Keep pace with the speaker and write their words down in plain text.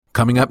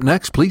Coming up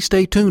next, please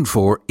stay tuned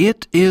for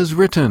It Is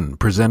Written,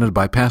 presented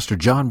by Pastor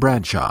John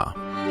Bradshaw.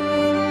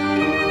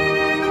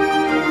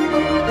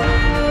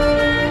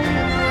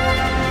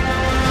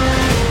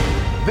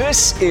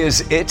 This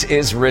is It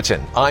Is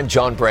Written. I'm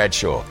John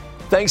Bradshaw.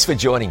 Thanks for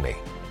joining me.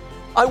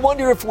 I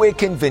wonder if we're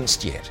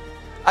convinced yet.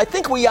 I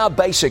think we are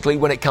basically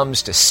when it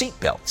comes to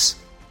seatbelts.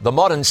 The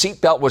modern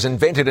seatbelt was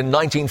invented in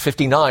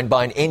 1959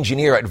 by an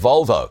engineer at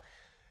Volvo.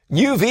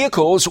 New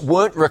vehicles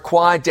weren't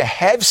required to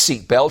have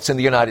seatbelts in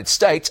the United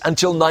States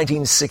until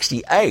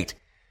 1968.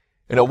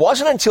 And it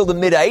wasn't until the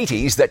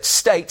mid-80s that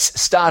states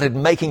started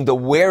making the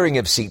wearing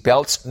of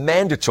seatbelts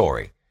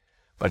mandatory.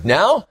 But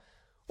now,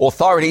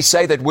 authorities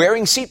say that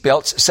wearing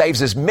seatbelts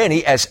saves as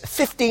many as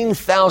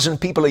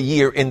 15,000 people a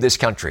year in this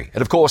country.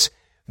 And of course,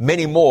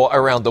 many more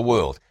around the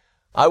world.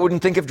 I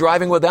wouldn't think of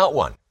driving without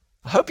one.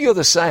 I hope you're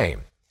the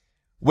same.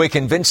 We're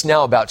convinced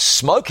now about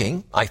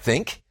smoking, I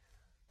think.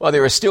 While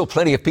there are still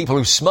plenty of people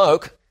who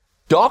smoke,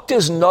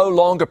 doctors no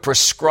longer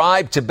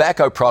prescribe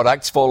tobacco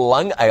products for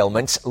lung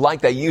ailments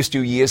like they used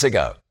to years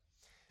ago.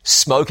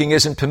 Smoking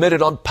isn't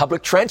permitted on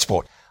public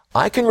transport.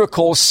 I can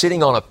recall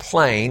sitting on a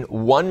plane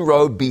one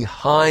row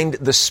behind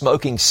the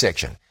smoking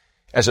section.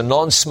 As a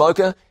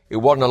non-smoker, it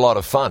wasn't a lot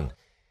of fun.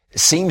 It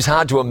seems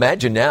hard to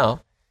imagine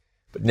now.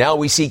 But now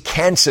we see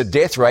cancer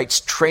death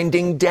rates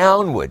trending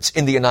downwards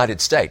in the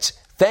United States,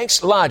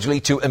 thanks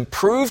largely to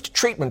improved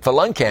treatment for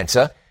lung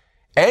cancer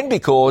and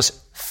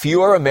because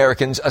fewer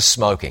Americans are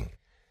smoking.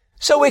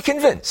 So we're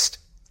convinced,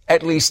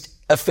 at least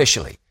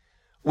officially.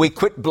 We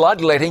quit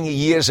bloodletting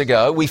years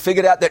ago. We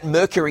figured out that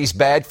mercury's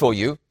bad for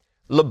you.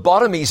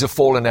 Lobotomies have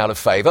fallen out of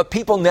favor.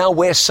 People now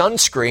wear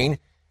sunscreen.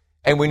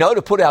 And we know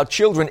to put our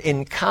children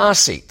in car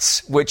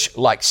seats, which,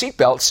 like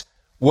seatbelts,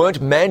 weren't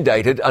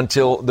mandated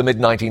until the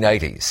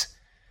mid-1980s.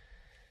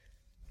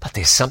 But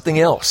there's something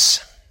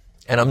else,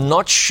 and I'm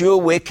not sure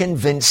we're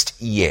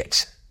convinced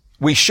yet.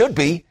 We should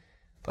be,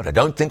 but I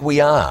don't think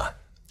we are.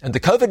 And the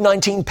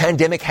COVID-19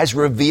 pandemic has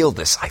revealed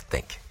this, I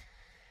think.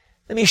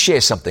 Let me share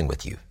something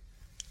with you.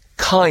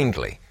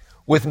 Kindly,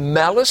 with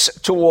malice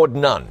toward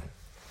none,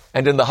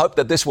 and in the hope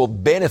that this will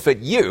benefit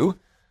you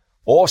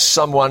or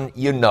someone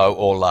you know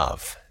or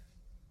love.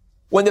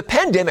 When the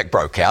pandemic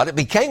broke out, it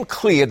became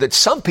clear that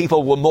some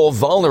people were more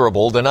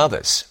vulnerable than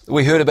others.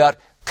 We heard about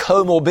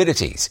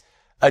comorbidities,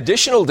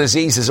 additional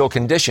diseases or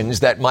conditions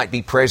that might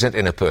be present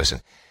in a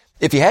person.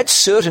 If you had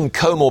certain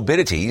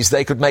comorbidities,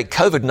 they could make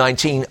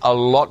COVID-19 a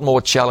lot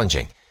more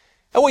challenging.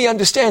 And we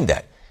understand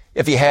that.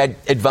 If you had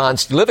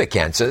advanced liver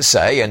cancer,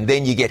 say, and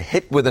then you get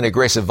hit with an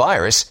aggressive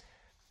virus,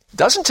 it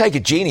doesn't take a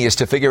genius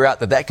to figure out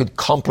that that could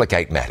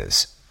complicate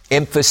matters.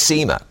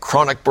 Emphysema,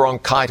 chronic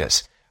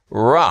bronchitis,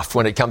 rough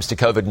when it comes to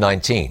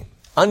COVID-19.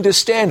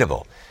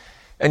 Understandable.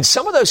 And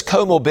some of those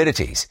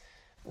comorbidities,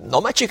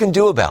 not much you can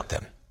do about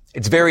them.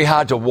 It's very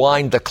hard to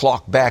wind the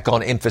clock back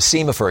on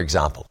emphysema, for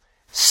example.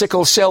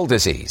 Sickle cell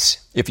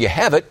disease. If you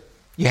have it,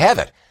 you have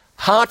it.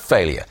 Heart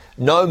failure.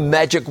 No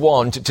magic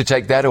wand to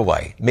take that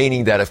away,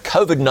 meaning that if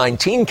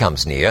COVID-19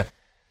 comes near,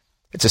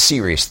 it's a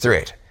serious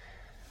threat.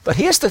 But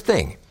here's the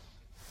thing.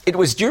 It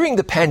was during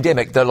the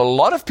pandemic that a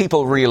lot of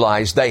people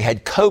realized they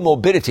had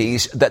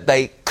comorbidities that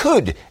they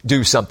could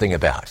do something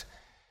about.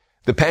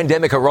 The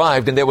pandemic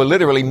arrived and there were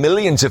literally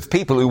millions of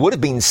people who would have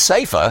been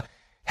safer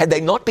had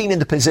they not been in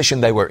the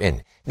position they were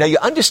in. Now, you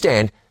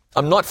understand,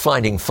 I'm not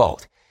finding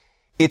fault.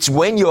 It's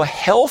when your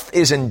health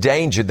is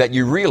endangered that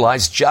you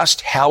realize just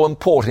how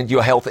important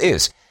your health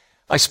is.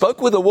 I spoke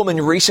with a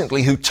woman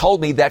recently who told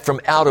me that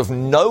from out of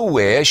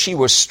nowhere, she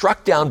was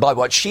struck down by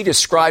what she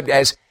described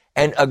as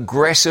an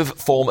aggressive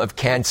form of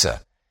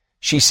cancer.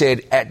 She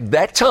said, at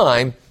that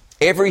time,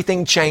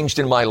 everything changed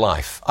in my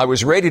life. I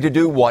was ready to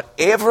do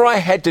whatever I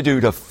had to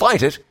do to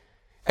fight it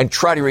and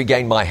try to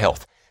regain my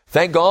health.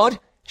 Thank God,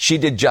 she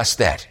did just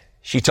that.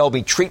 She told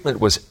me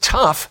treatment was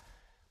tough,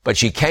 but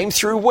she came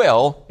through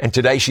well, and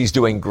today she's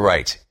doing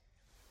great.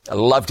 I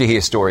love to hear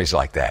stories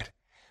like that.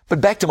 But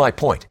back to my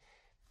point.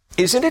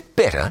 Isn't it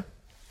better,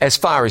 as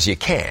far as you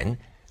can,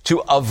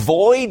 to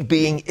avoid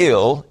being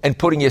ill and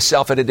putting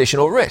yourself at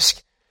additional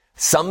risk?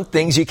 Some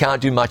things you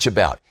can't do much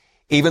about.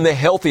 Even the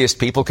healthiest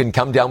people can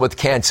come down with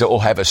cancer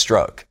or have a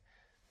stroke.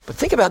 But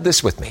think about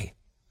this with me.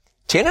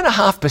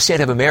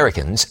 10.5% of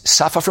Americans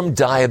suffer from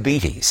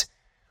diabetes.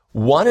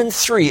 1 in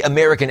 3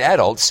 American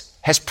adults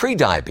has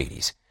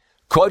prediabetes.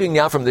 Quoting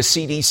now from the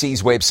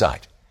CDC's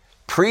website,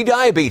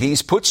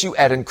 prediabetes puts you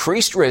at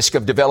increased risk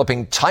of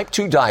developing type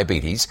 2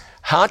 diabetes,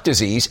 heart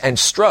disease, and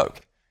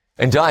stroke.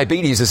 And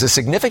diabetes is a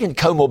significant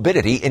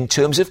comorbidity in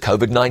terms of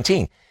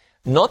COVID-19.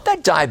 Not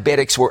that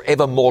diabetics were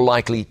ever more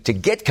likely to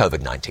get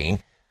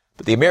COVID-19,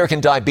 but the American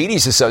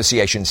Diabetes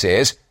Association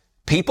says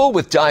people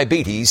with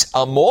diabetes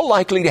are more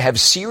likely to have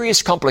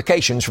serious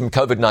complications from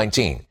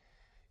COVID-19.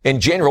 In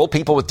general,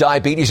 people with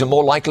diabetes are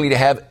more likely to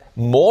have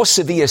more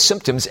severe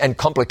symptoms and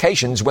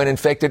complications when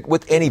infected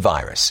with any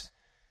virus.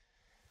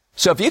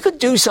 So if you could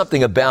do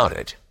something about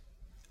it,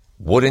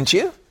 wouldn't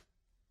you?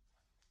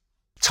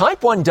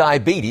 Type 1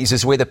 diabetes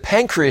is where the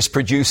pancreas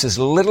produces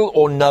little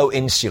or no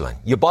insulin.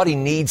 Your body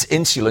needs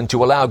insulin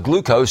to allow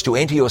glucose to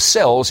enter your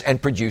cells and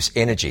produce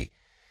energy.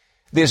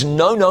 There's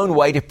no known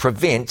way to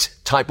prevent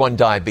type 1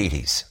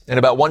 diabetes, and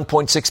about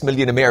 1.6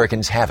 million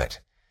Americans have it.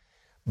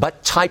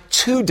 But type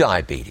 2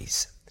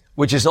 diabetes,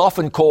 which is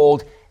often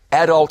called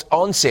adult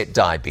onset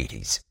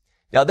diabetes,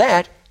 now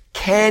that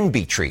can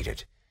be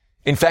treated.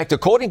 In fact,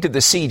 according to the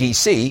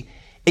CDC,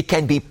 it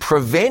can be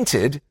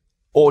prevented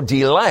or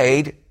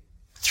delayed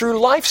through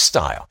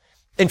lifestyle.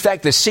 In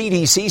fact, the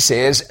CDC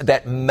says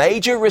that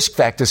major risk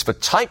factors for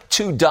type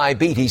 2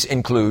 diabetes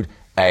include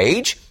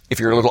age, if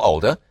you're a little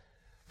older,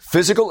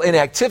 physical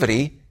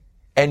inactivity,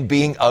 and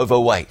being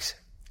overweight.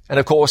 And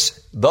of course,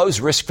 those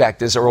risk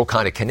factors are all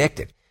kind of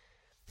connected.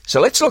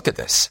 So let's look at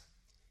this.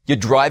 You're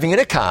driving in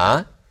a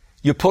car,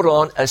 you put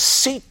on a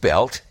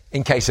seatbelt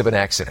in case of an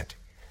accident.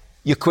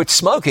 You quit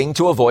smoking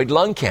to avoid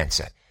lung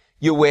cancer.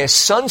 You wear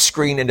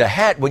sunscreen and a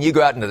hat when you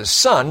go out into the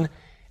sun,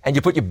 and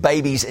you put your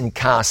babies in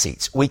car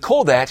seats. We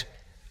call that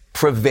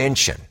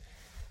prevention.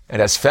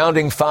 And as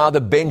founding father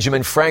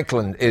Benjamin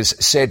Franklin is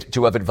said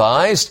to have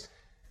advised,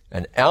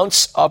 an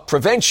ounce of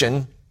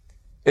prevention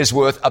is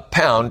worth a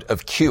pound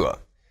of cure.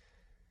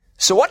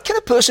 So what can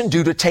a person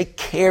do to take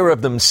care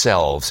of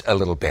themselves a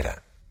little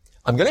better?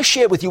 I'm going to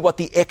share with you what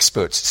the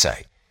experts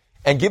say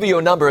and give you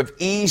a number of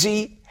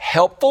easy,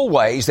 helpful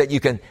ways that you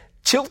can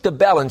tilt the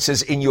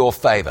balances in your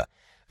favor.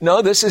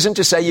 No, this isn't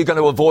to say you're going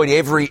to avoid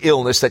every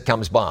illness that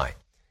comes by.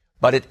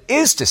 But it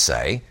is to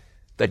say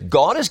that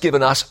God has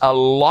given us a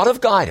lot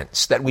of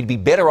guidance that we'd be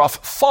better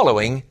off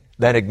following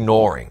than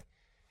ignoring.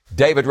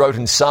 David wrote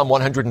in Psalm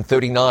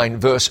 139,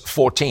 verse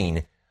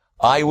 14,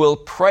 I will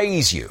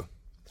praise you,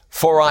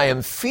 for I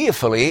am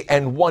fearfully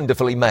and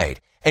wonderfully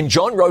made. And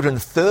John wrote in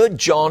 3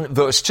 John,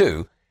 verse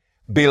 2,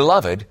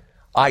 Beloved,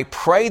 I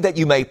pray that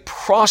you may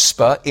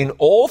prosper in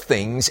all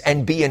things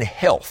and be in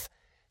health,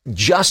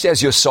 just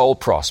as your soul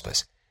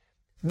prospers.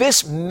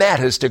 This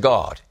matters to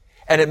God,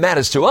 and it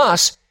matters to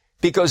us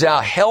because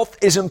our health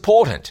is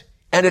important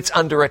and it's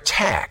under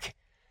attack.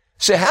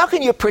 So how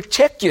can you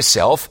protect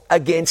yourself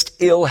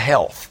against ill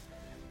health?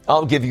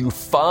 I'll give you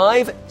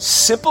 5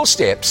 simple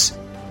steps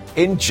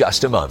in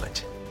just a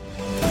moment.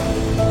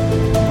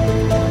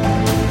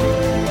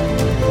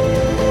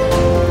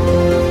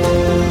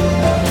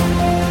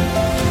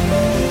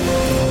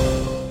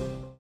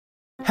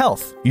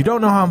 Health. You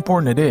don't know how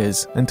important it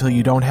is until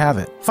you don't have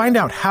it. Find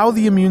out how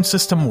the immune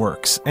system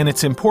works and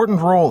its important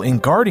role in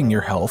guarding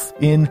your health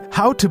in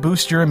How to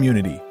Boost Your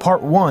Immunity,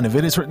 Part 1 of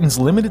It Is Written's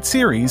limited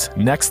series,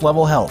 Next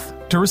Level Health.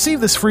 To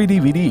receive this free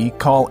DVD,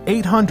 call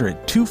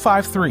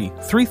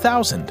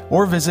 800-253-3000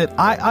 or visit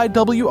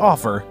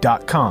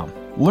iiwoffer.com.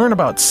 Learn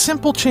about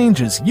simple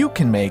changes you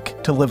can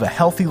make to live a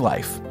healthy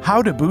life.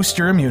 How to boost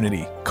your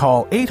immunity.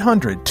 Call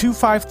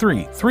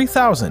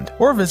 800-253-3000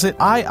 or visit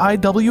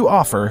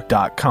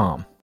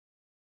iiwoffer.com.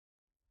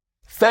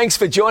 Thanks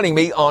for joining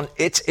me on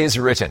It Is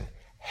Written.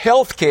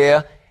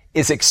 Healthcare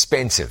is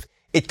expensive.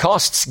 It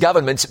costs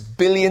governments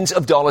billions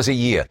of dollars a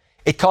year.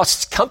 It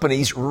costs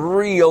companies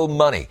real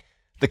money.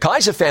 The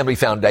Kaiser Family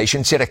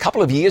Foundation said a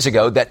couple of years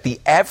ago that the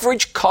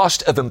average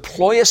cost of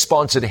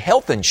employer-sponsored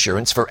health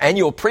insurance for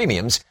annual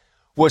premiums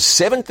was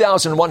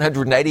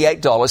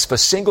 $7,188 for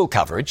single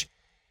coverage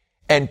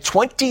and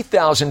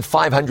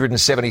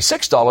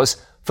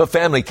 $20,576 for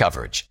family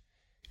coverage.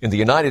 In the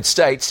United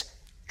States,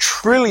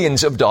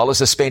 trillions of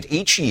dollars are spent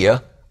each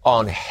year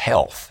on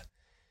health.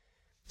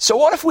 So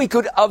what if we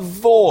could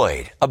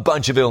avoid a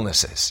bunch of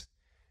illnesses?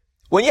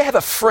 When you have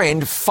a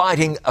friend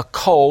fighting a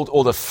cold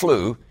or the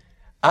flu,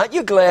 aren't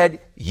you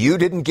glad you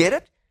didn't get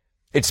it?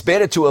 It's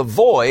better to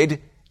avoid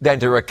than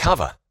to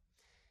recover.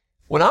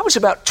 When I was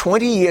about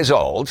 20 years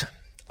old,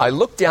 I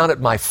looked down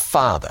at my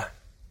father.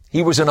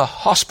 He was in a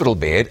hospital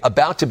bed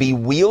about to be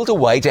wheeled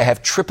away to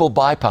have triple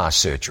bypass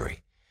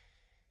surgery.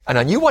 And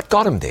I knew what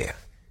got him there.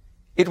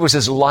 It was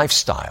his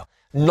lifestyle.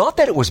 Not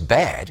that it was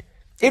bad.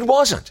 It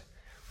wasn't.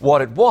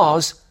 What it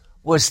was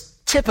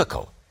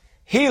typical.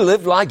 He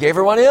lived like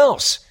everyone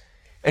else.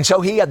 And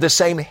so he had the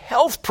same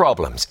health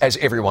problems as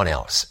everyone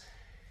else.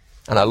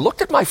 And I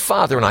looked at my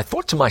father and I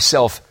thought to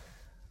myself,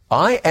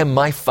 I am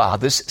my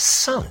father's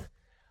son.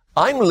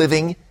 I'm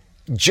living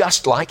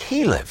just like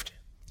he lived,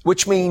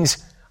 which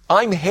means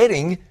I'm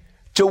heading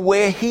to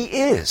where he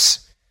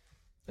is.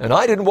 And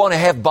I didn't want to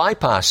have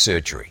bypass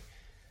surgery.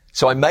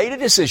 So I made a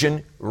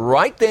decision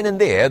right then and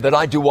there that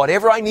I'd do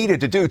whatever I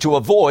needed to do to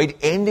avoid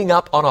ending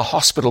up on a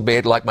hospital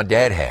bed like my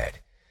dad had.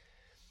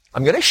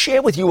 I'm going to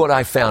share with you what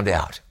I found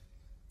out.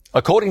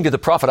 According to the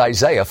prophet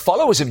Isaiah,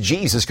 followers of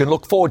Jesus can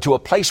look forward to a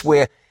place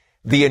where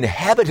the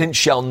inhabitant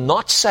shall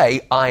not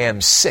say, I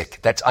am sick.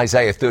 That's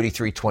Isaiah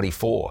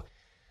 33:24.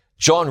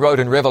 John wrote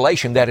in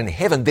Revelation that in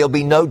heaven there'll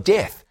be no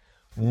death,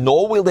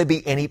 nor will there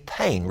be any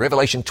pain.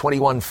 Revelation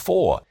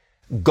 21:4.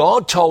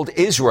 God told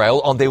Israel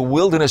on their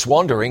wilderness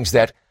wanderings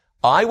that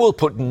I will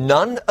put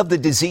none of the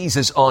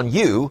diseases on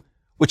you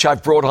which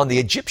I've brought on the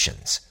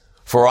Egyptians,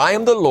 for I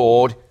am the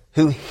Lord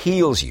who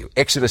heals you.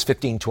 Exodus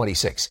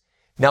 15:26.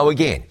 Now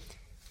again,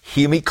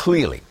 hear me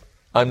clearly.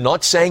 I'm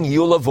not saying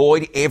you'll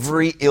avoid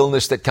every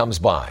illness that comes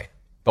by.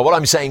 But what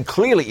I'm saying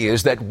clearly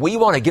is that we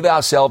want to give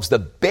ourselves the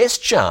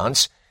best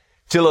chance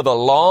to live a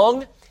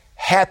long,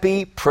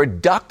 happy,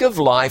 productive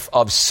life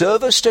of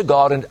service to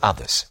God and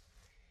others.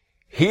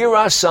 Here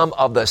are some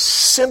of the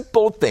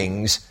simple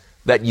things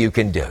that you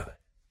can do.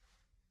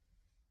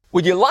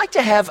 Would you like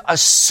to have a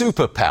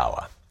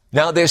superpower?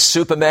 Now, there's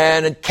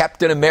Superman and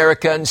Captain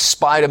America and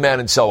Spider-Man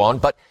and so on,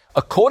 but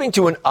according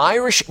to an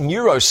Irish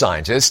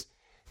neuroscientist,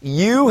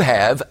 you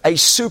have a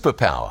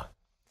superpower.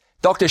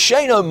 Dr.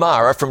 Shane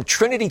O'Mara from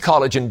Trinity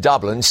College in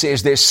Dublin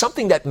says there's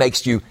something that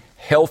makes you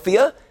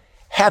healthier,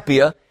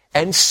 happier,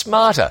 and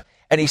smarter.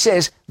 And he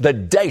says the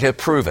data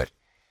prove it.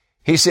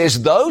 He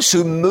says those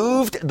who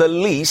moved the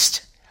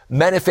least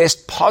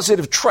manifest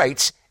positive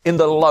traits in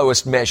the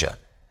lowest measure.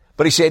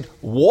 But he said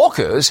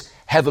walkers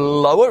have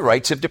lower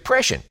rates of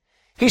depression.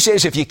 He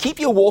says if you keep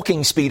your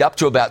walking speed up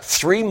to about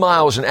 3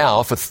 miles an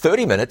hour for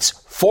 30 minutes,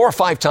 4 or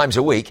 5 times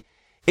a week,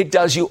 it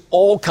does you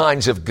all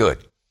kinds of good.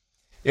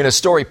 In a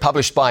story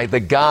published by The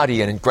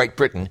Guardian in Great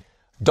Britain,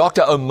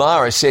 Dr.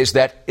 O'Mara says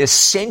that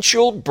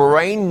essential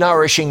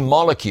brain-nourishing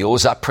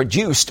molecules are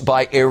produced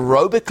by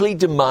aerobically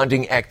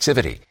demanding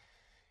activity,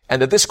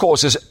 and that this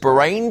causes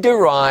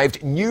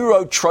brain-derived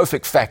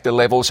neurotrophic factor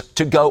levels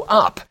to go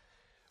up,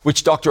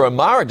 which Dr.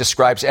 O'Mara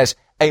describes as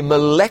a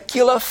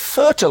molecular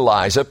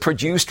fertilizer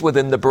produced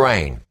within the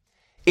brain,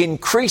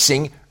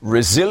 increasing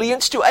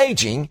resilience to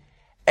aging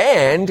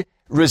and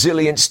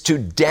resilience to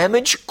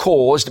damage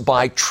caused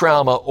by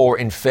trauma or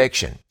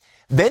infection.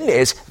 Then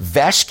there's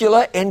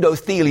vascular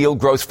endothelial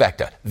growth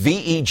factor,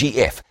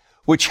 VEGF,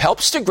 which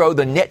helps to grow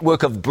the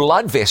network of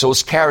blood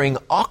vessels carrying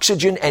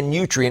oxygen and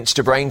nutrients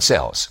to brain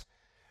cells.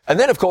 And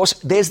then, of course,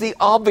 there's the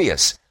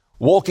obvious.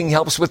 Walking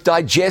helps with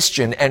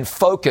digestion and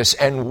focus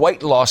and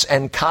weight loss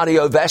and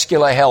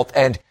cardiovascular health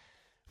and,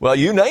 well,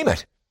 you name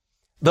it.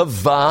 The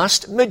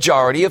vast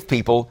majority of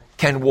people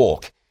can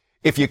walk.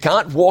 If you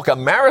can't walk a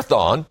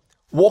marathon,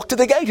 walk to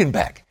the gate and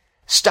back.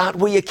 Start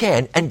where you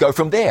can and go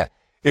from there.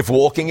 If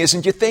walking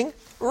isn't your thing,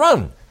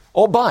 run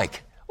or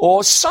bike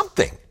or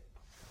something.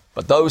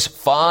 But those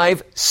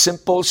 5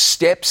 simple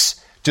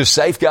steps to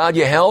safeguard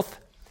your health,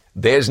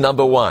 there's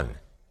number 1.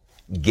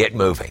 Get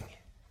moving.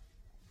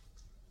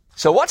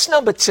 So what's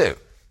number 2?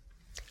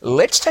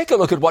 Let's take a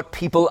look at what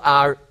people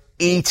are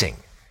eating.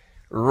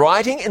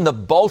 Writing in the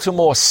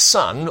Baltimore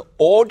Sun,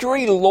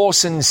 Audrey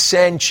Lawson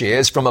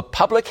Sanchez from a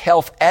public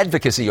health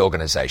advocacy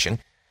organization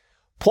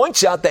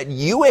points out that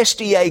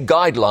USDA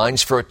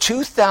guidelines for a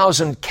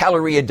 2,000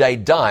 calorie a day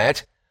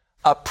diet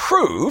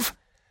approve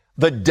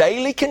the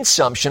daily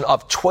consumption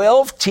of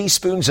 12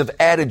 teaspoons of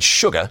added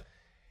sugar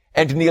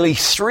and nearly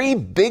 3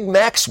 Big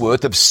Macs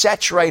worth of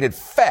saturated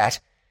fat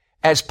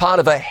as part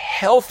of a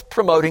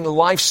health-promoting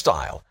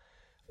lifestyle,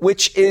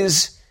 which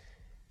is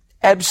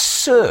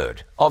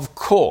absurd, of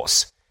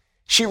course.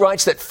 She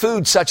writes that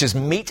foods such as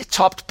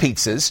meat-topped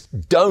pizzas,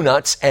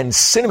 donuts, and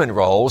cinnamon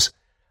rolls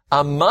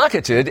are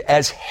marketed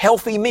as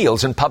healthy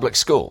meals in public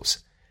schools.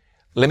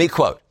 Let me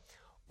quote.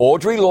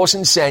 Audrey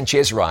Lawson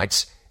Sanchez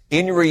writes,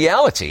 in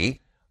reality,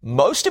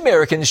 most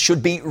Americans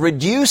should be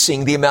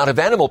reducing the amount of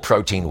animal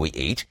protein we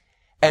eat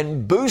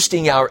and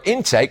boosting our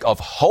intake of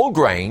whole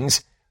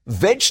grains,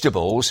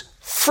 vegetables,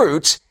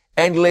 fruits,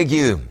 and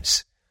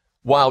legumes.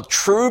 While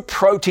true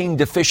protein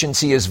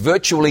deficiency is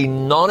virtually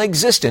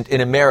non-existent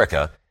in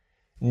America,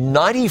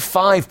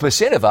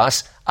 95% of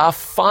us are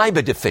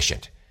fiber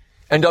deficient,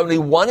 and only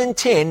 1 in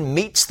 10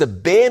 meets the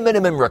bare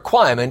minimum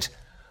requirement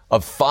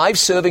of 5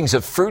 servings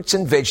of fruits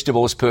and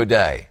vegetables per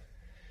day.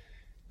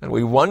 And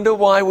we wonder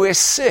why we're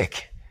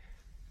sick.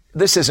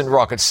 This isn't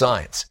rocket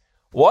science.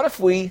 What if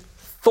we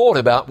thought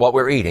about what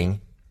we're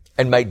eating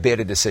and made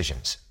better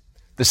decisions?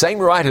 The same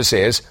writer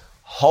says,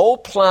 whole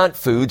plant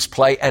foods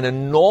play an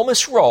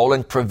enormous role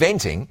in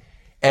preventing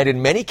and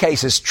in many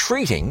cases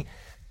treating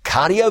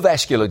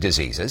cardiovascular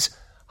diseases,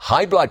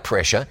 high blood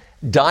pressure,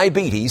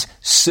 diabetes,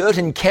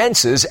 certain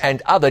cancers,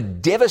 and other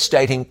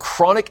devastating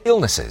chronic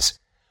illnesses,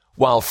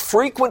 while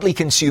frequently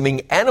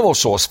consuming animal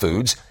source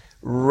foods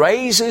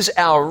raises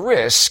our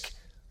risk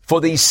for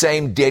these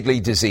same deadly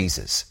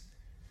diseases.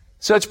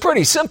 So it's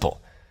pretty simple.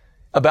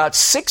 About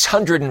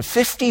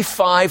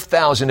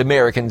 655,000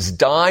 Americans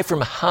die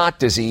from heart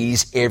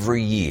disease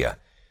every year.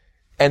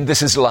 And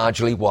this is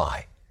largely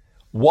why.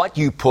 What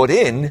you put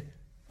in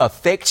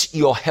affects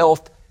your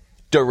health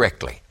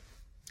directly.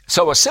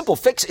 So a simple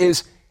fix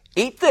is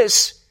eat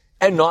this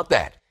and not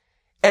that.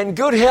 And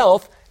good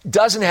health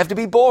doesn't have to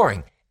be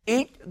boring.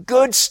 Eat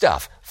good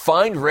stuff.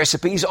 Find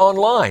recipes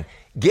online.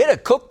 Get a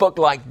cookbook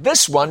like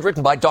this one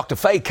written by Dr.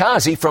 Faye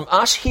Kazi from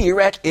us here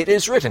at It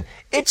Is Written.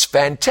 It's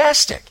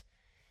fantastic.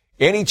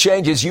 Any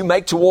changes you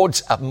make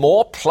towards a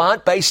more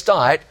plant-based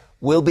diet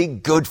will be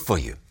good for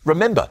you.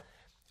 Remember,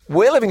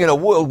 we're living in a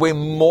world where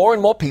more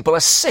and more people are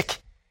sick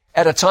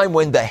at a time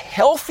when the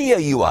healthier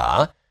you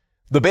are,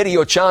 the better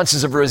your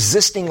chances of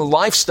resisting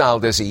lifestyle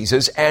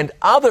diseases and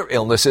other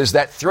illnesses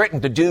that threaten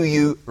to do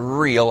you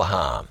real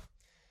harm.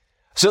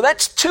 So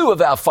that's 2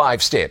 of our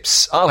 5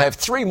 steps. I'll have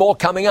 3 more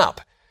coming up.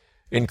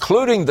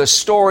 including the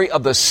story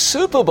of the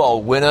Super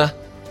Bowl winner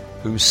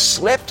who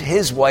slept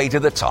his way to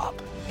the top.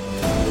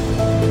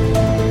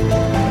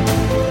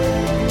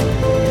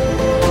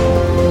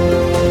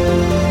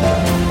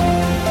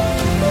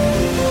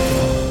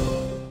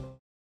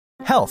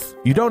 Health.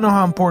 You don't know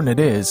how important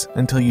it is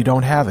until you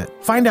don't have it.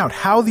 Find out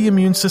how the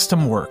immune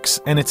system works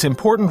and its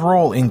important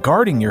role in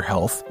guarding your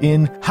health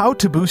in How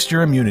to Boost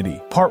Your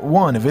Immunity, Part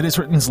 1 of It Is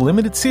Written's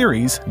limited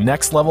series,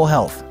 Next Level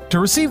Health. To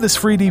receive this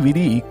free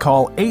DVD,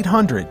 call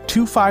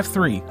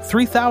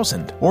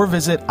 800-253-3000 or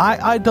visit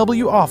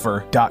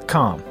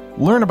iiwoffer.com.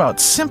 Learn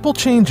about simple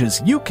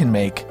changes you can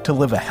make to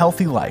live a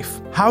healthy life.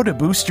 How to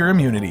boost your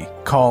immunity.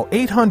 Call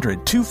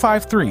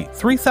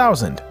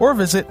 800-253-3000 or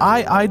visit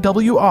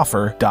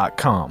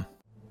iiwoffer.com.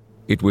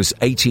 It was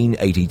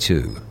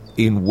 1882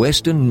 in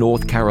western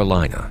North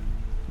Carolina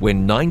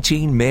when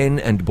 19 men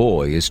and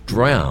boys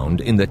drowned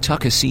in the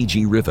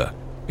Tuckasegee River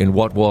in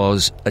what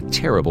was a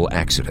terrible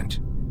accident.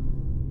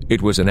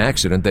 It was an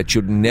accident that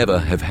should never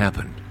have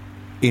happened.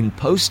 In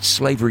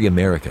post-slavery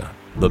America,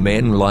 the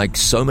men, like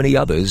so many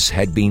others,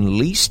 had been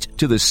leased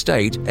to the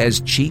state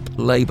as cheap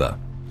labor.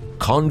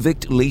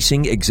 Convict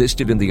leasing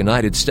existed in the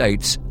United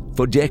States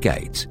for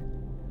decades.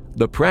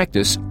 The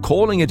practice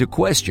calling into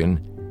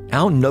question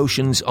our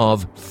notions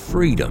of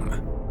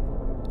freedom.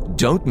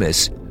 Don't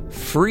miss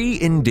Free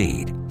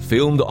Indeed,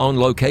 filmed on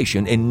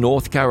location in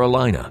North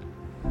Carolina,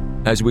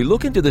 as we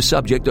look into the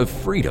subject of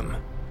freedom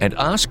and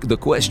ask the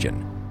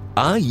question,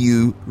 are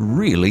you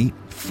really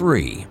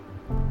free?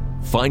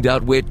 Find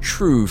out where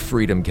true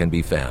freedom can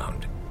be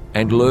found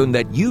and learn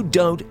that you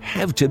don't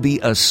have to be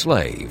a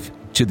slave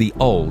to the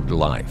old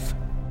life.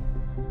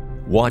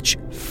 Watch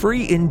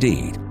Free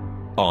Indeed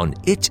on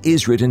It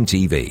Is Written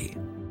TV.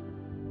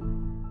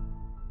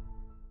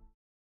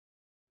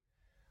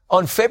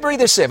 On February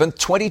the 7th,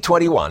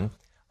 2021,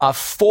 a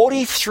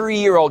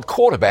 43-year-old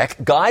quarterback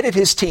guided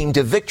his team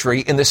to victory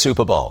in the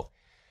Super Bowl.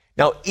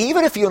 Now,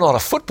 even if you're not a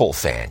football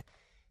fan,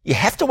 you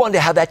have to wonder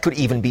how that could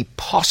even be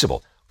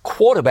possible.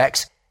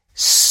 Quarterbacks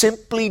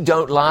simply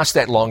don't last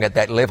that long at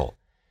that level.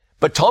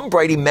 But Tom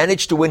Brady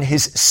managed to win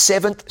his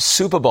 7th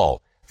Super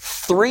Bowl,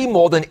 3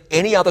 more than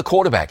any other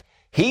quarterback.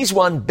 He's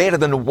won better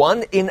than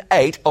 1 in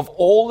 8 of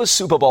all the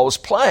Super Bowls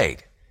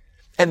played.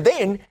 And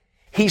then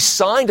he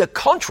signed a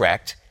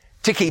contract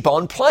to keep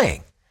on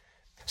playing.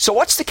 So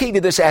what's the key to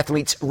this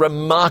athlete's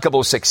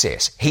remarkable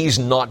success? He's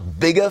not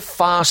bigger,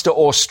 faster,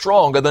 or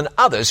stronger than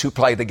others who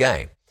play the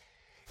game.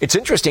 It's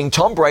interesting,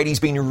 Tom Brady's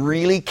been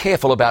really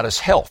careful about his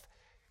health.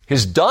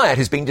 His diet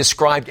has been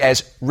described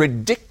as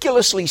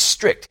ridiculously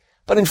strict,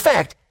 but in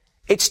fact,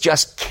 it's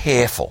just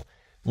careful.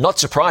 Not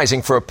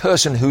surprising for a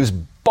person whose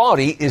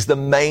body is the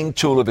main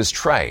tool of his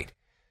trade.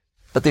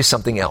 But there's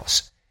something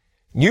else.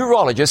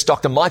 Neurologist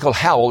Dr. Michael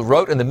Howell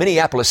wrote in the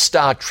Minneapolis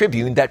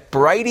Star-Tribune that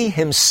Brady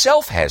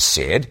himself has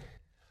said,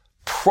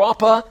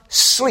 proper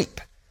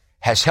sleep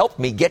has helped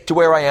me get to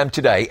where I am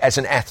today as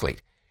an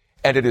athlete,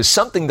 and it is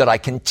something that I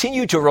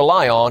continue to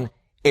rely on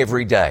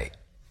every day.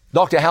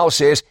 Dr. Howell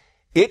says,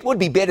 it would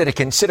be better to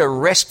consider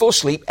restful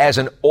sleep as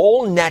an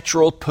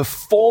all-natural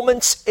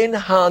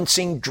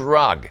performance-enhancing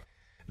drug.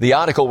 The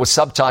article was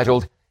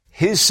subtitled,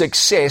 His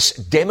Success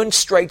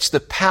Demonstrates the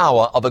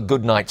Power of a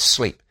Good Night's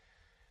Sleep.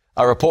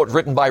 A report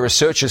written by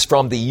researchers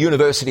from the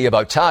University of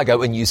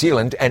Otago in New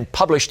Zealand and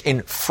published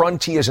in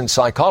Frontiers in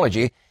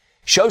Psychology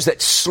shows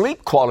that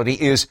sleep quality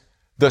is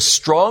the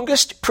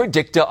strongest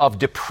predictor of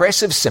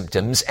depressive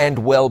symptoms and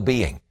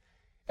well-being,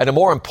 and a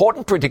more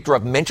important predictor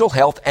of mental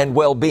health and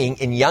well-being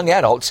in young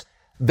adults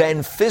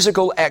than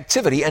physical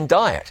activity and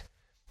diet.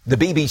 The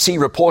BBC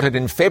reported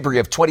in February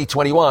of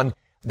 2021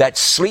 that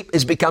sleep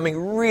is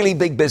becoming really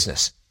big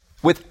business,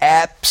 with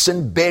apps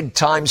and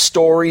bedtime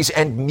stories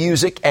and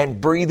music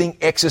and breathing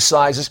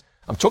exercises.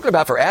 I'm talking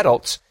about for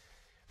adults.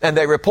 And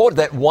they reported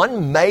that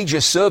one major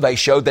survey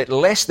showed that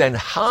less than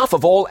half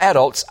of all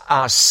adults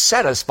are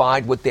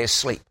satisfied with their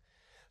sleep.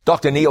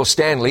 Dr. Neil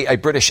Stanley, a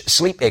British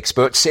sleep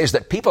expert, says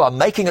that people are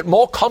making it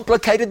more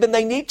complicated than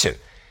they need to.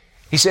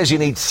 He says you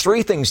need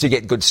 3 things to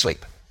get good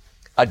sleep: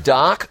 a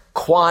dark,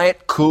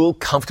 quiet, cool,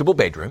 comfortable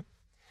bedroom,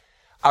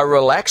 a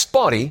relaxed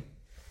body,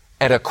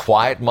 and a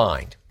quiet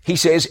mind. He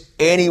says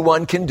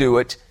anyone can do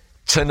it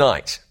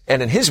tonight.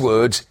 And in his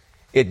words,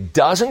 it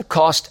doesn't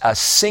cost a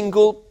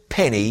single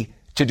penny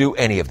to do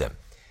any of them.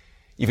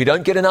 If you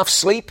don't get enough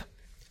sleep,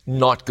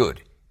 not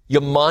good.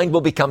 Your mind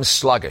will become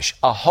sluggish.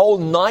 A whole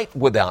night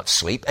without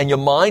sleep, and your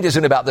mind is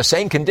in about the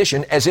same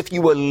condition as if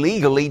you were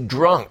legally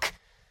drunk.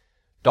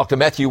 Dr.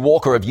 Matthew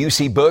Walker of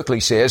UC Berkeley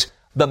says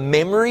the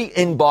memory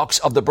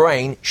inbox of the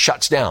brain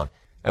shuts down.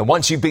 And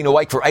once you've been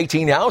awake for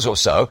 18 hours or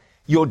so,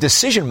 your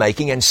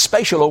decision-making and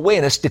spatial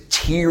awareness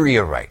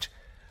deteriorate.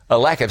 A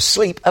lack of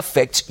sleep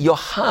affects your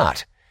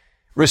heart.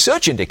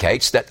 Research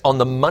indicates that on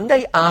the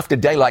Monday after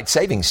daylight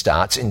saving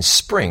starts in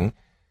spring,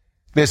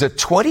 there's a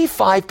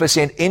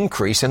 25%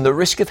 increase in the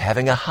risk of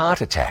having a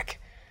heart attack.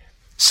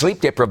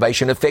 Sleep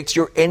deprivation affects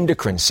your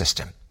endocrine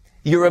system,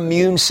 your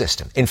immune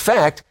system. In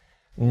fact,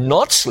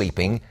 not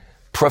sleeping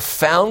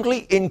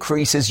profoundly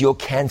increases your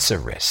cancer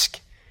risk.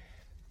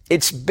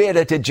 it's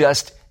better to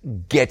just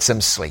get some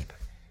sleep.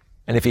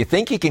 And if you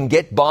think you can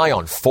get by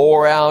on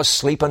 4 hours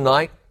sleep a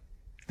night,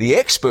 the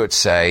experts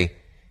say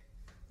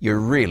you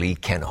really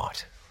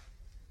cannot.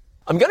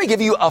 I'm going to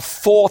give you a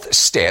fourth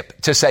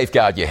step to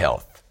safeguard your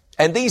health.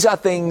 And these are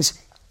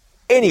things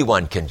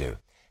anyone can do.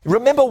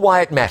 Remember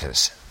why it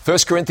matters.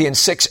 1 Corinthians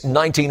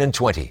 6:19 and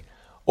 20.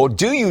 Or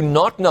do you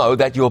not know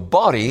that your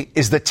body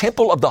is the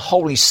temple of the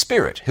Holy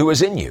Spirit who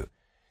is in you,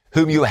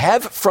 whom you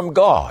have from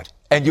God,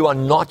 and you are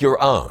not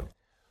your own?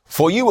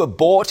 For you were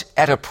bought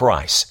at a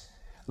price.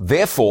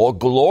 Therefore,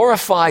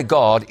 glorify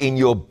God in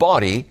your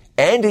body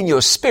and in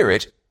your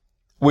spirit,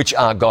 which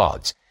are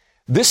God's.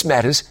 This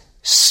matters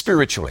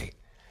spiritually.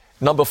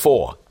 Number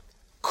 4,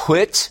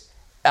 quit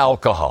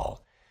alcohol.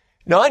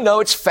 Now, I know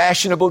it's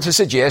fashionable to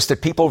suggest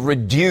that people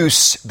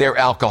reduce their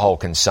alcohol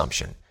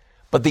consumption,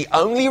 but the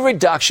only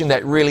reduction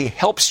that really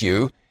helps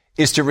you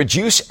is to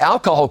reduce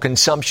alcohol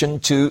consumption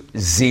to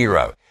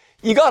 0.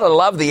 You gotta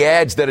love the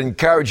ads that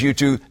encourage you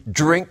to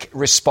drink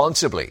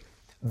responsibly.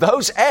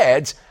 Those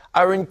ads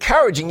are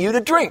encouraging you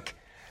to drink.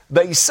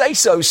 They say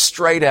so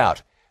straight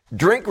out.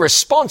 Drink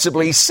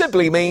responsibly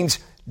simply means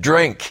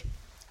drink.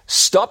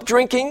 Stop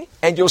drinking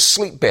and you'll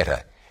sleep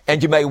better.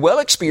 And you may well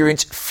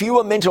experience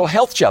fewer mental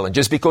health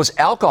challenges because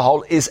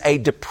alcohol is a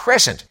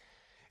depressant.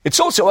 It's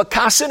also a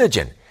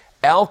carcinogen.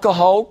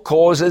 Alcohol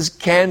causes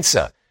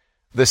cancer.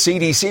 The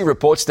CDC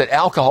reports that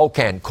alcohol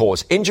can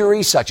cause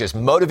injuries such as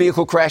motor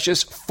vehicle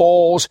crashes,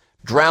 falls,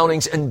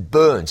 drownings, and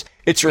burns.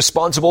 It's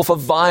responsible for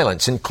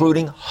violence,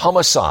 including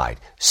homicide,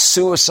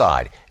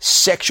 suicide,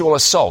 sexual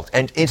assault,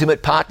 and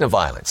intimate partner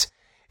violence.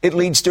 It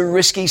leads to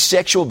risky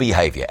sexual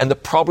behavior and the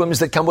problems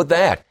that come with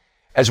that,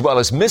 as well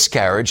as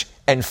miscarriage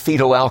and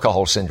fetal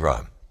alcohol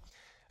syndrome.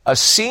 A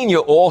senior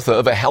author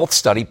of a health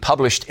study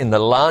published in The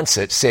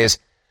Lancet says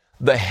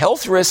the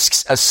health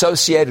risks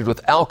associated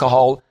with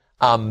alcohol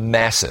are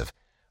massive.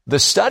 The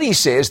study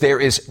says there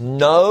is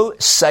no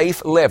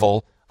safe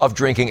level of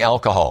drinking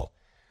alcohol.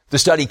 The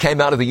study came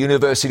out of the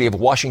University of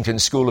Washington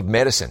School of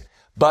Medicine.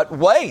 But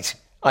wait,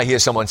 I hear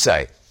someone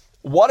say,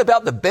 what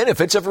about the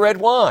benefits of red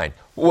wine?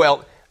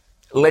 Well,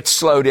 let's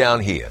slow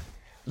down here.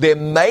 There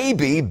may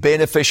be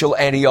beneficial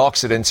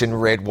antioxidants in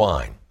red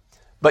wine,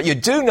 but you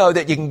do know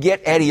that you can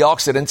get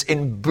antioxidants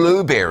in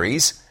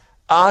blueberries,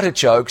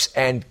 artichokes,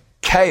 and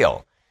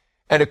kale.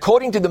 And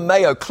according to the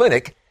Mayo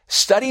Clinic,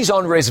 studies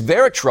on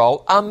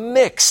resveratrol are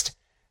mixed.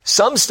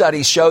 Some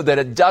studies show that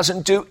it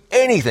doesn't do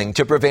anything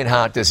to prevent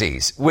heart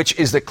disease, which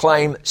is the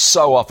claim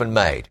so often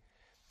made.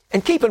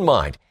 And keep in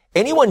mind,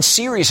 anyone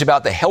serious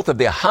about the health of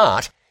their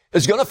heart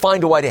is going to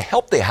find a way to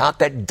help their heart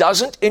that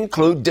doesn't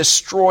include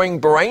destroying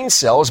brain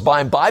cells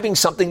by imbibing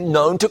something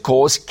known to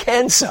cause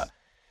cancer.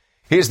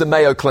 Here's the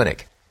Mayo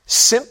Clinic.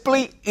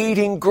 Simply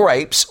eating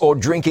grapes or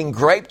drinking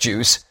grape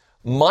juice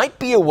might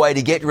be a way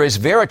to get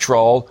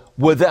resveratrol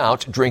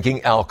without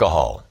drinking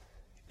alcohol.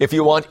 If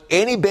you want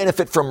any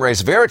benefit from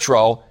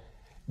resveratrol,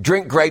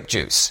 drink grape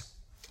juice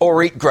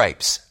or eat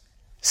grapes.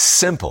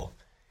 Simple.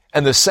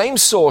 And the same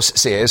source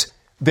says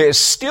there's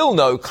still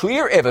no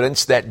clear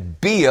evidence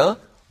that beer,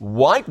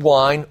 white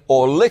wine,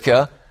 or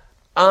liquor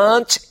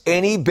aren't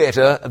any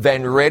better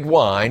than red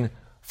wine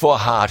for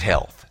heart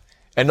health.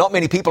 And not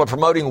many people are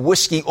promoting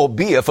whiskey or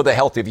beer for the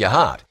health of your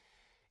heart.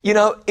 You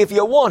know, if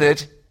you want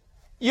it,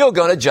 you're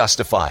going to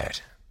justify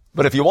it.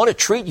 But if you want to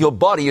treat your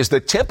body as the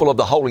temple of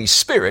the Holy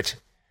Spirit,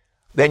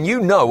 then you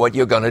know what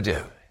you're going to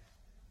do.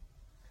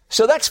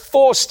 So that's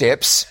 4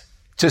 steps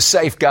to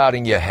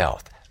safeguarding your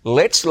health.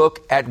 Let's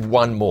look at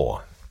one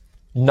more.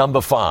 Number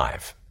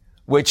 5,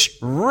 which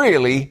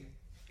really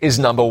is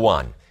number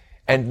 1.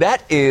 And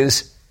that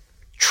is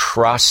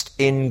trust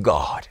in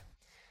God.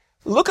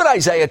 Look at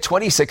Isaiah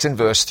 26 and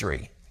verse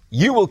 3.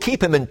 You will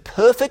keep him in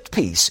perfect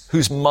peace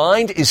whose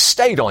mind is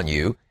stayed on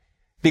you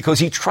because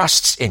he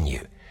trusts in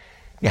you.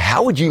 Now,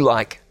 how would you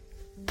like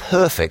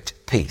perfect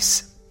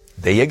peace?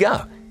 There you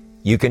go.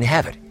 You can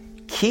have it.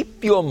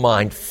 Keep your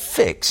mind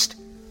fixed,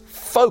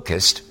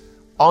 focused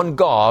on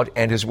God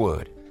and His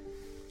Word.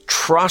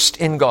 Trust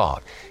in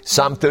God.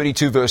 Psalm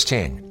 32 verse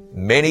 10.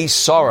 Many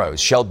sorrows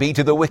shall be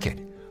to the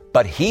wicked,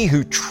 but he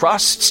who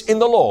trusts in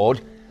the Lord,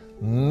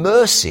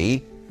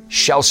 mercy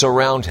shall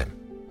surround him.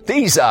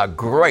 These are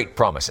great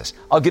promises.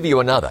 I'll give you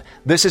another.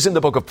 This is in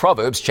the book of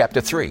Proverbs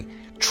chapter 3.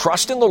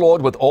 Trust in the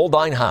Lord with all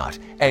thine heart,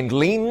 and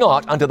lean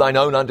not unto thine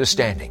own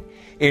understanding.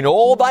 In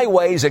all thy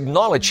ways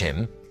acknowledge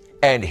him,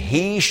 and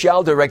he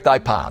shall direct thy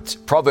paths.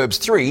 Proverbs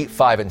 3,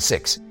 5, and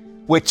 6.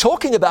 We're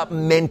talking about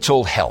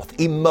mental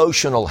health,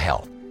 emotional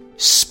health,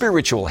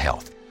 spiritual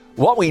health.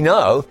 What we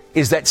know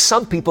is that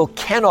some people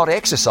cannot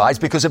exercise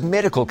because of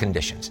medical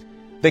conditions.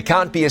 They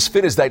can't be as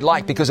fit as they'd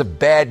like because of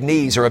bad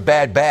knees or a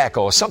bad back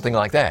or something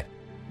like that.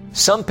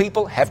 Some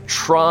people have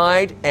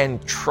tried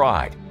and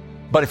tried.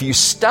 But if you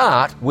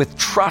start with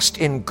trust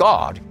in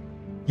God,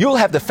 you'll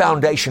have the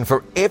foundation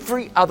for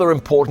every other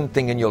important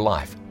thing in your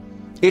life.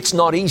 It's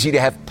not easy to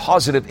have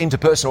positive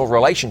interpersonal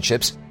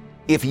relationships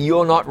if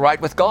you're not right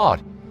with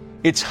God.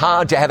 It's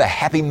hard to have a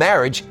happy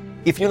marriage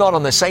if you're not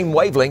on the same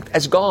wavelength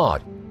as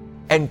God.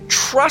 And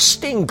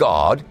trusting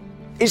God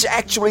is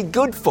actually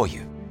good for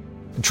you.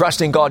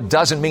 Trusting God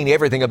doesn't mean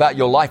everything about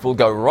your life will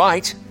go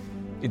right.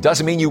 It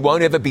doesn't mean you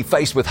won't ever be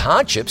faced with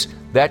hardships.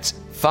 That's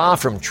far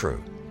from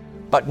true.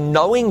 But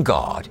knowing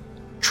God,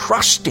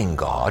 trusting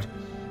God,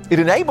 it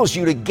enables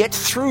you to get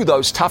through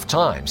those tough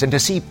times and to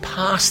see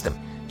past them,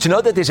 to know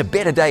that there's a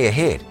better day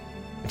ahead,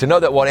 and to know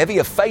that whatever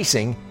you're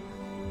facing,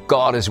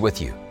 God is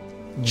with you.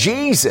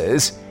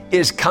 Jesus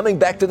is coming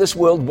back to this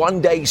world one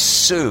day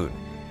soon.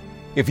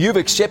 If you've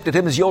accepted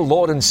Him as your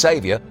Lord and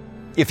Savior,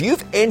 if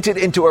you've entered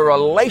into a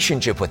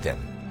relationship with Him,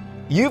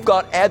 you've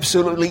got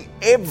absolutely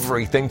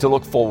everything to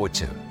look forward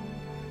to.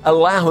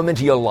 Allow Him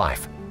into your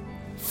life,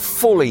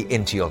 fully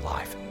into your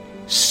life.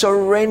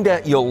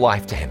 Surrender your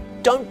life to Him.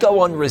 Don't go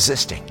on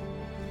resisting.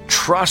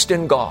 Trust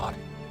in God.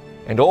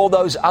 And all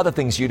those other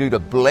things you do to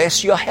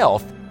bless your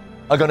health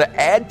are going to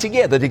add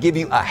together to give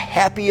you a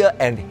happier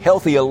and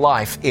healthier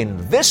life in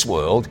this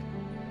world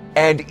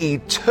and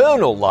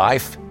eternal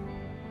life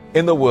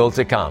in the world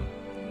to come.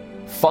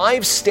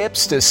 5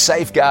 steps to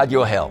safeguard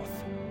your health.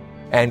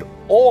 And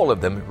all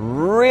of them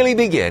really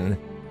begin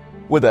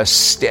with a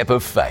step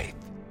of faith.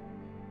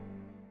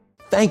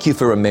 Thank you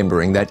for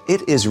remembering that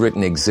It Is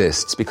Written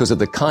exists because of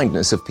the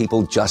kindness of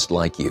people just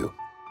like you.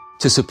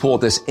 To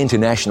support this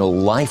international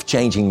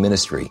life-changing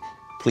ministry,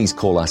 please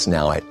call us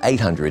now at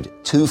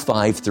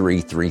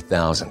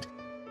 800-253-3000.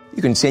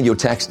 You can send your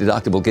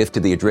tax-deductible gift to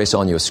the address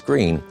on your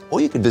screen,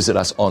 or you can visit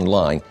us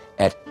online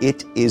at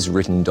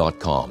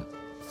itiswritten.com.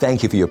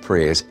 Thank you for your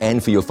prayers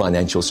and for your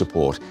financial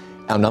support.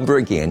 Our number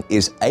again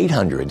is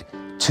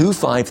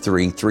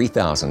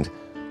 800-253-3000,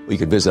 or you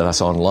can visit us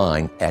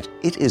online at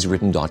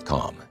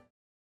itiswritten.com.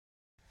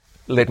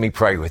 Let me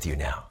pray with you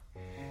now.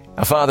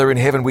 Our Father in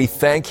heaven, we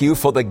thank you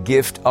for the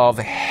gift of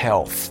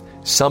health.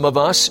 Some of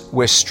us,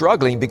 we're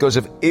struggling because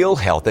of ill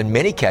health, in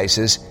many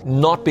cases,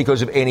 not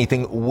because of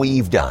anything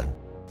we've done.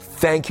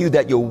 Thank you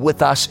that you're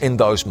with us in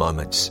those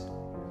moments.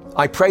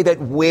 I pray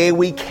that where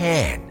we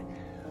can,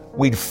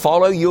 we'd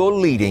follow your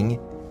leading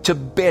to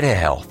better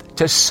health,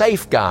 to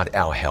safeguard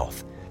our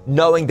health,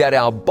 knowing that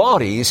our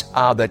bodies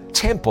are the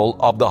temple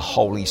of the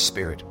Holy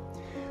Spirit.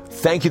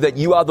 Thank you that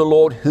you are the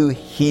Lord who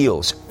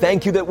heals.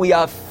 Thank you that we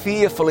are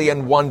fearfully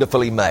and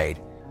wonderfully made.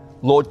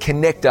 Lord,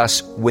 connect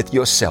us with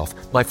yourself.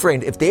 My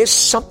friend, if there's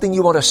something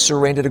you want to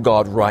surrender to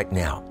God right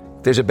now,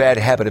 if there's a bad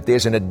habit, if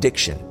there's an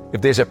addiction,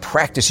 if there's a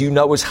practice you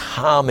know is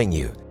harming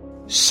you,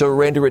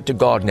 surrender it to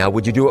God now.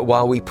 Would you do it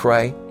while we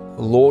pray?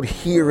 Lord,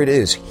 here it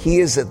is.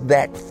 Here's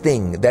that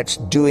thing that's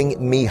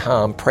doing me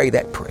harm. Pray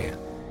that prayer.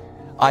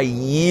 I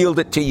yield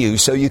it to you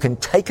so you can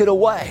take it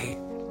away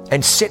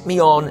and set me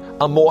on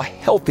a more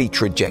healthy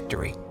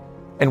trajectory.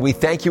 And we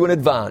thank you in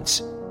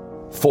advance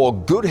for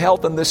good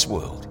health in this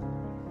world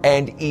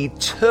and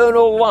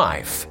eternal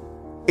life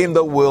in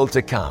the world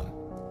to come.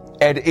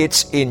 And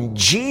it's in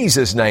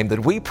Jesus' name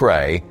that we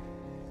pray.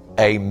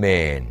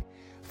 Amen.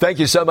 Thank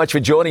you so much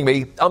for joining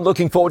me. I'm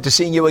looking forward to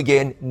seeing you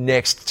again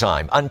next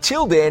time.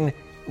 Until then,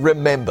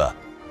 remember,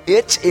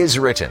 it is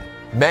written,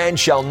 man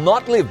shall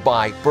not live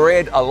by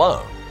bread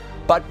alone,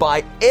 but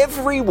by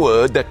every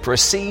word that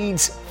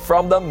proceeds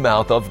from the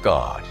mouth of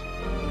God.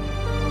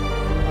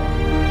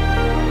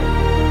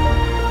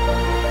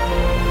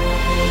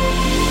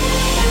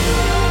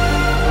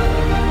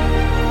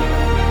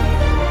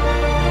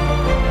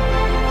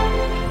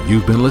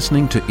 You've been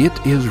listening to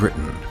It Is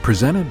Written,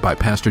 presented by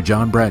Pastor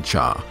John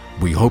Bradshaw.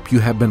 We hope you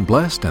have been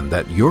blessed and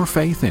that your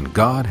faith in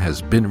God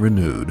has been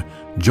renewed.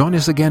 Join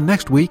us again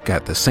next week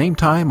at the same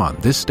time on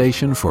this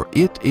station for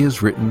It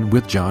Is Written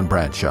with John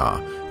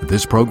Bradshaw.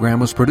 This program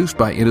was produced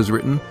by It Is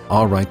Written,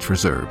 all rights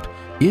reserved.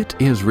 It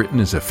Is Written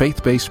is a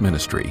faith-based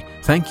ministry.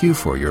 Thank you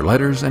for your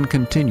letters and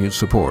continued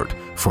support.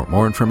 For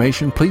more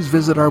information, please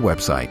visit our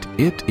website,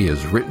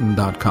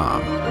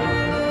 itiswritten.com.